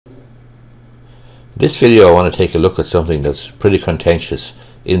This video I want to take a look at something that's pretty contentious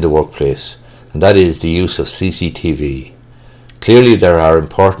in the workplace, and that is the use of CCTV. Clearly there are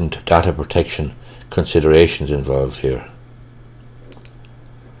important data protection considerations involved here.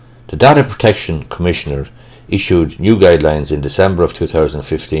 The Data Protection Commissioner issued new guidelines in December of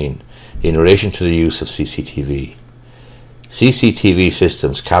 2015 in relation to the use of CCTV. CCTV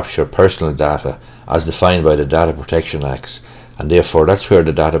systems capture personal data as defined by the Data Protection Acts, and therefore that's where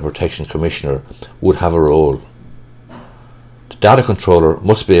the Data Protection Commissioner would have a role. The data controller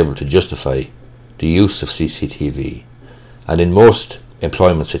must be able to justify the use of CCTV, and in most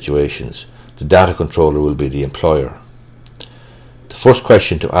employment situations the data controller will be the employer. The first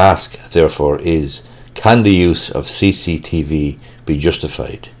question to ask, therefore, is: can the use of CCTV be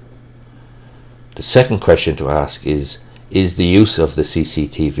justified? The second question to ask is the use of the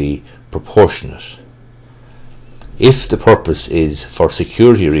CCTV proportionate? If the purpose is for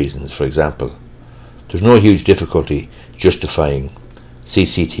security reasons, for example, there's no huge difficulty justifying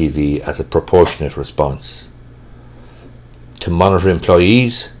CCTV as a proportionate response. To monitor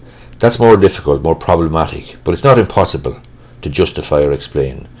employees, that's more difficult, more problematic, but it's not impossible to justify or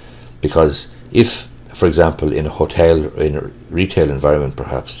explain, because if, for example, in a hotel or in a retail environment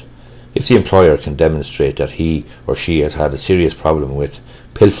perhaps, if the employer can demonstrate that he or she has had a serious problem with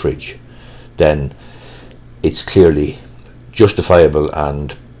pilferage, then it's clearly justifiable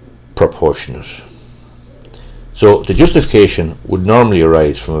and proportionate. So the justification would normally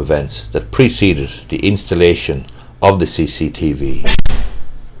arise from events that preceded the installation of the CCTV.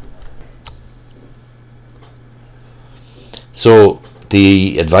 So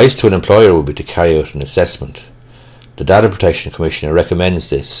the advice to an employer would be to carry out an assessment. The Data Protection Commissioner recommends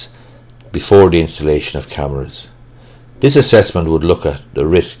this before the installation of cameras. This assessment would look at the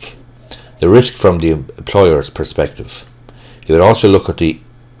risk from the employer's perspective. It would also look at the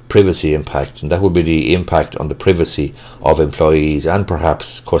privacy impact, and that would be the impact on the privacy of employees and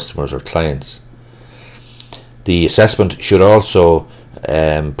perhaps customers or clients. The assessment should also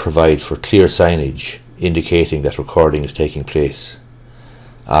provide for clear signage indicating that recording is taking place,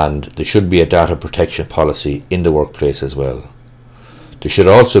 and there should be a data protection policy in the workplace as well. There should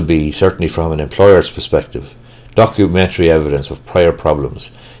also be, certainly from an employer's perspective, documentary evidence of prior problems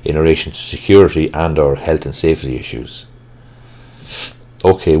in relation to security and or health and safety issues.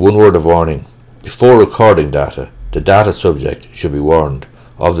 Okay, one word of warning: before recording data, the data subject should be warned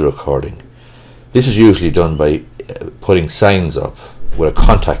of the recording. This is usually done by putting signs up with a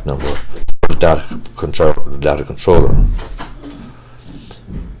contact number for the data controller.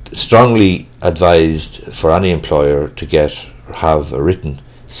 Strongly advised for any employer to have a written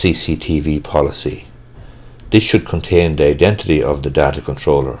CCTV policy. This should contain the identity of the data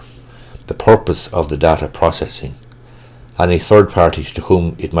controller, the purpose of the data processing, any third parties to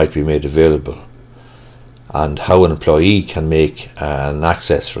whom it might be made available, and how an employee can make an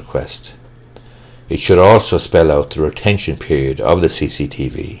access request. It should also spell out the retention period of the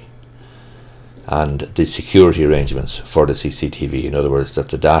CCTV and the security arrangements for the CCTV. In other words, that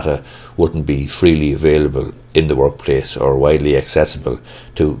the data wouldn't be freely available in the workplace or widely accessible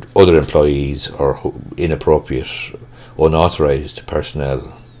to other employees or inappropriate, unauthorized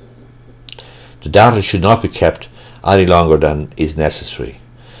personnel. The data should not be kept any longer than is necessary,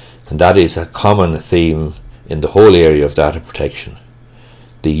 and that is a common theme in the whole area of data protection.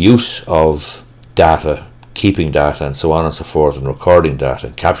 The use of data, keeping data and so on and so forth, and recording data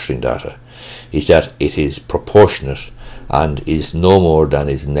and capturing data, is that it is proportionate and is no more than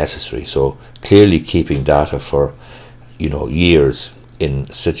is necessary. So clearly keeping data for years in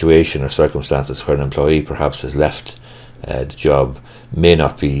situation or circumstances where an employee perhaps has left the job may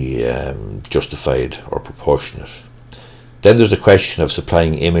not be justified or proportionate. Then there's the question of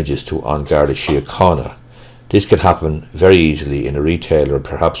supplying images to An Garda Síochána. This can happen very easily in a retail or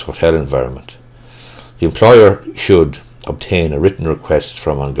perhaps hotel environment. The employer should obtain a written request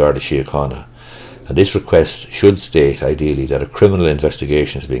from An Garda Síochána, and this request should state ideally that a criminal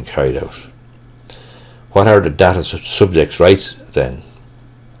investigation is being carried out. What are the data subject's rights then?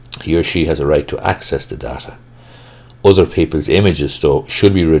 He or she has a right to access the data. Other people's images, though,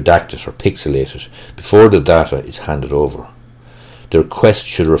 should be redacted or pixelated before the data is handed over. The request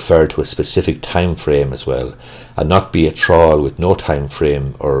should refer to a specific time frame as well, and not be a trawl with no time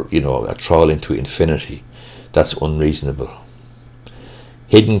frame, or a trawl into infinity. That's unreasonable.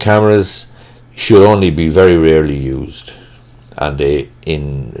 Hidden cameras should only be very rarely used, and they,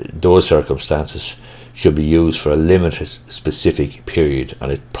 in those circumstances, should be used for a limited specific period,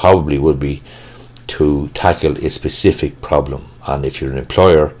 and it probably would be to tackle a specific problem. And if you're an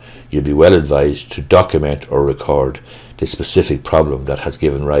employer, you'd be well advised to document or record the specific problem that has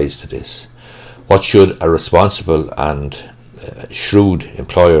given rise to this. What should a responsible and shrewd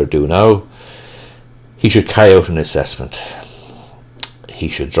employer do now? He should carry out an assessment. He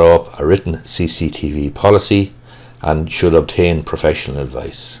should draw up a written CCTV policy and should obtain professional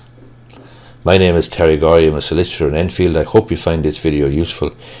advice. My name is Terry Gorry. I'm a solicitor in Enfield. I hope you find this video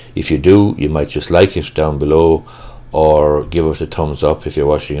useful. If you do, you might just like it down below or give it a thumbs up if you're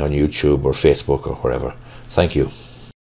watching on YouTube or Facebook or wherever. Thank you.